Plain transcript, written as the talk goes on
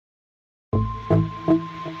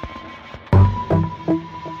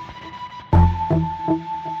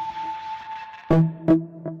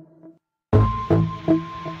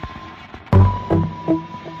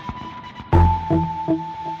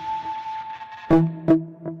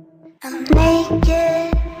I'm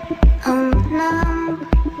naked, I'm numb,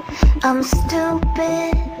 I'm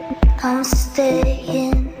stupid, I'm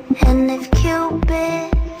staying. And if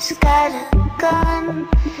Cupid's got a gun,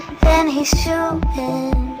 then he's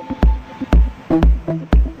shooting.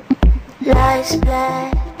 Lights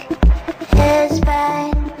black, heads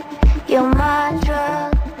bang, you're my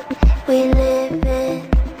drug, we live it.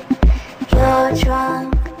 You're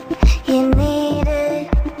drunk, you need it.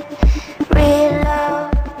 Real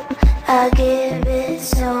love, I give it.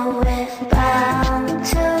 So we're bound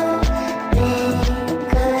to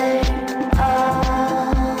linger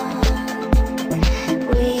on.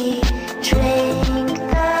 We drink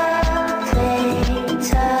the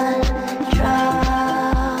fatal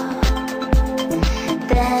drop,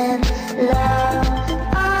 then love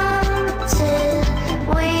until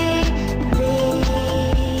we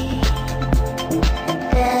bleed,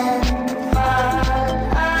 then fall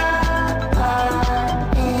apart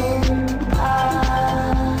in part.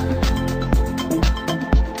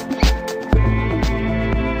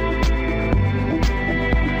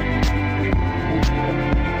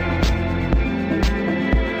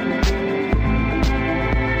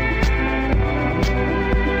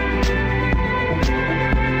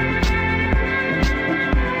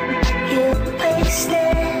 You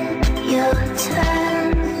wasted your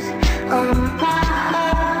turns on my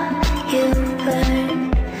heart, you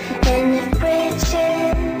burn. And if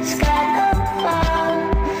bridges gotta fall,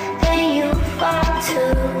 then you fall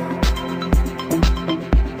too.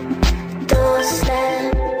 Door slam,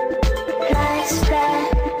 lights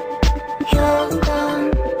black, you're gone,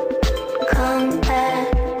 come back,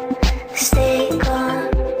 stay gone,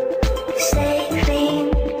 stay clean.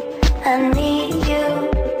 I need you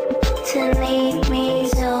to need me,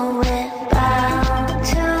 so we're bound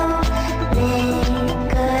to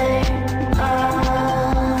linger on.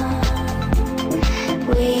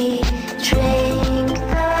 We drink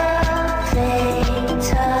the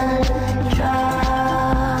fatal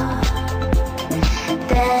drop,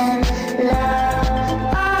 then love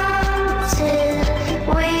until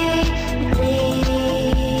we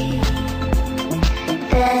bleed,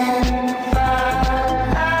 then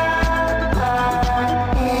fall apart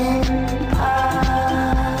in part.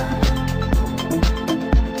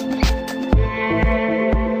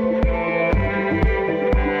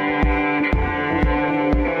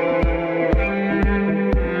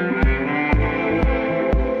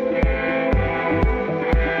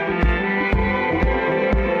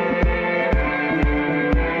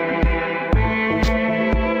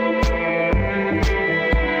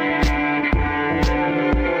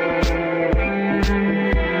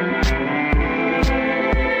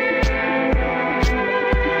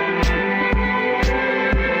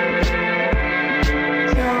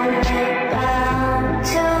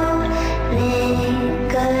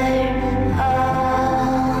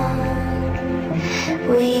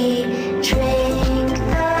 We drink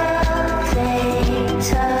the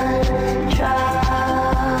fatal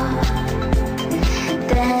drop,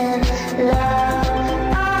 then love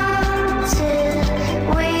until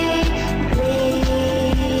we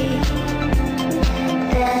bleed,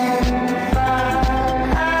 then fall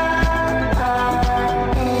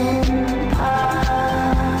apart in part.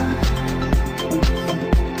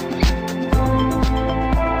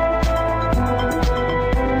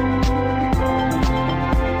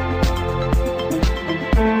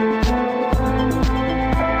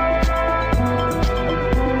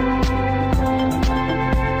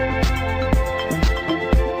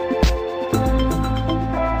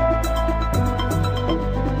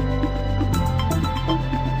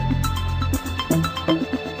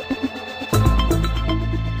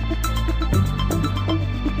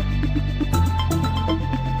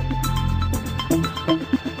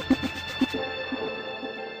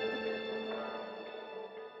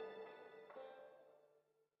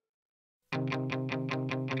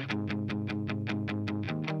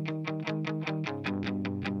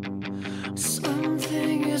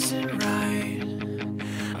 Something isn't right.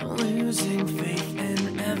 I'm losing faith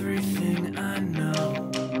in everything I know.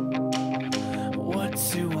 What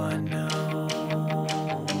do I know?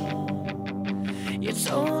 You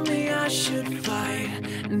told me I should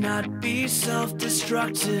fight, not be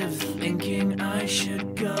self-destructive, thinking I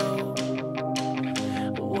should go.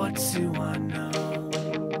 What do I know?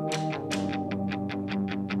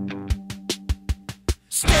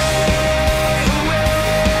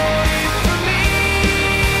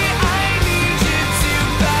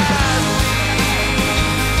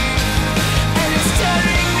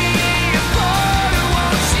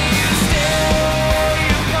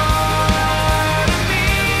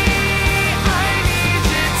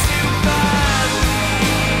 Bye.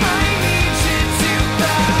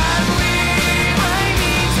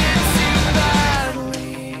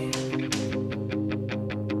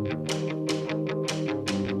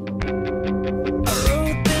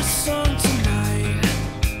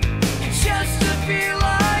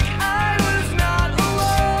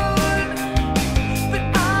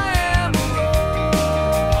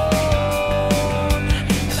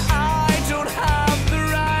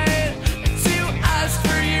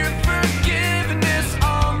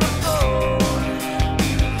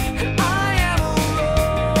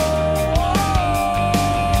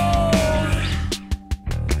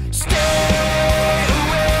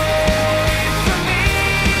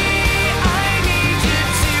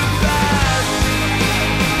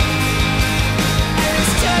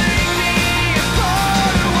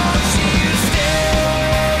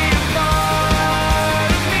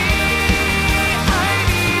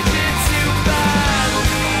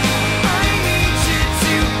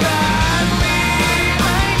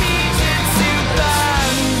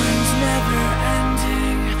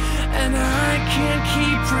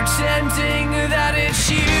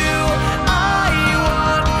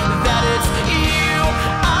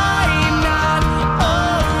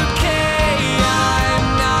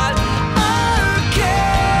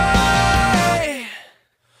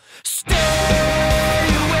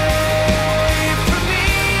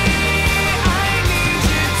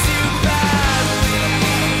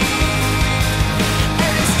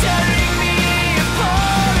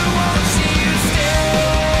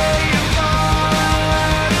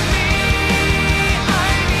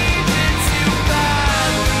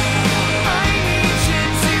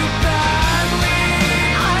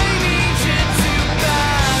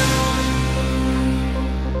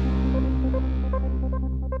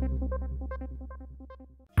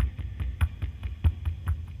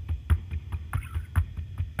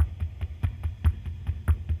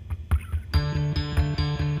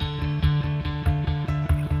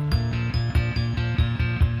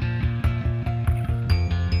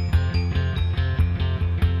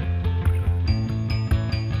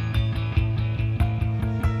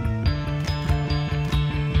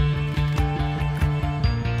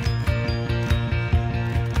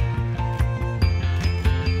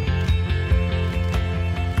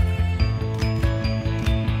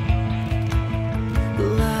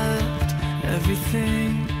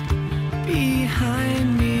 everything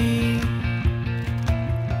behind me,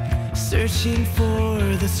 searching for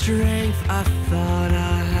the strength I thought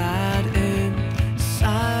I had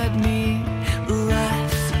inside me.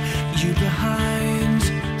 Left you behind,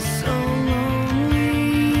 so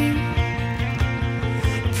lonely,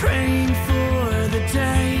 praying for the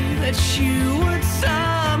day that you would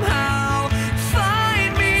somehow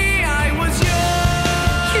find me. I was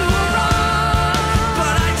yours, you were wrong,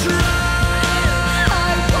 but I tried. I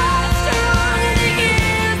watched all the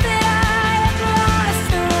years that I have lost,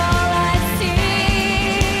 and all I see.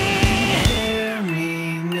 Hear me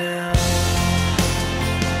now.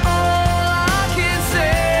 All I can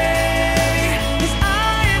say is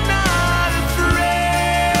I am not afraid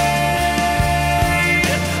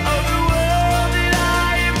of the world that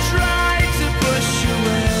I have tried to push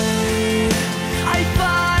away. I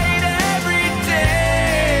fight every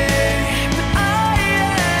day, but I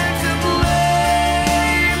am to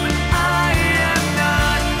blame. I am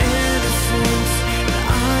not innocent, but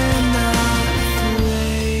I am not afraid.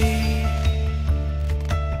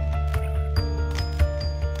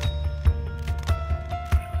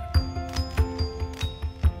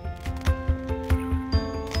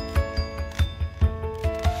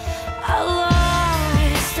 I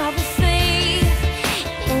lost all the faith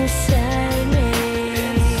inside me.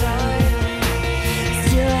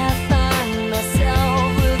 Still I find myself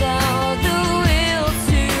without the will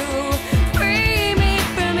to free me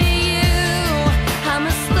from you. I'm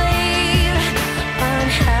a slave,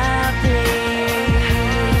 unhappy,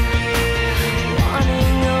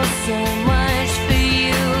 wanting oh so much for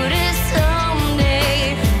you to someday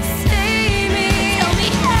save me. Tell me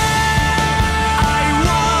how. I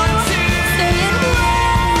want to. Say it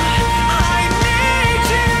loud. I need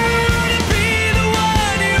you to be the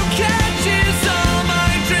one who catches all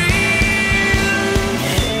my dreams.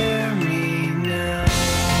 Hear me now.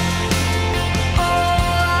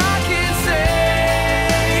 All I can say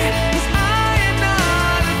is I am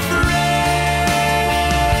not afraid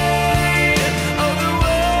of the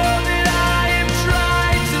world that I have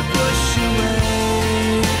tried to push away.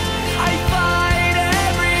 I fight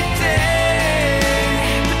every day,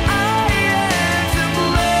 but I am to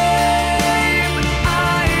blame.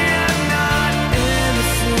 I am not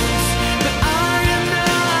innocent, but I am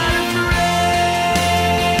not afraid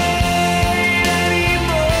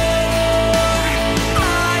anymore.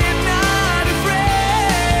 I am not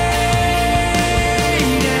afraid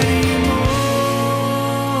anymore.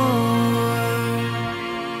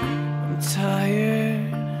 I'm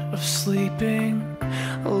tired of sleeping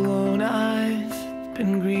alone. I've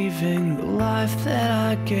been grieving the life that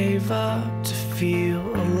I gave up to feel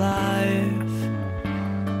alive.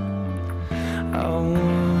 I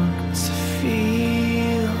want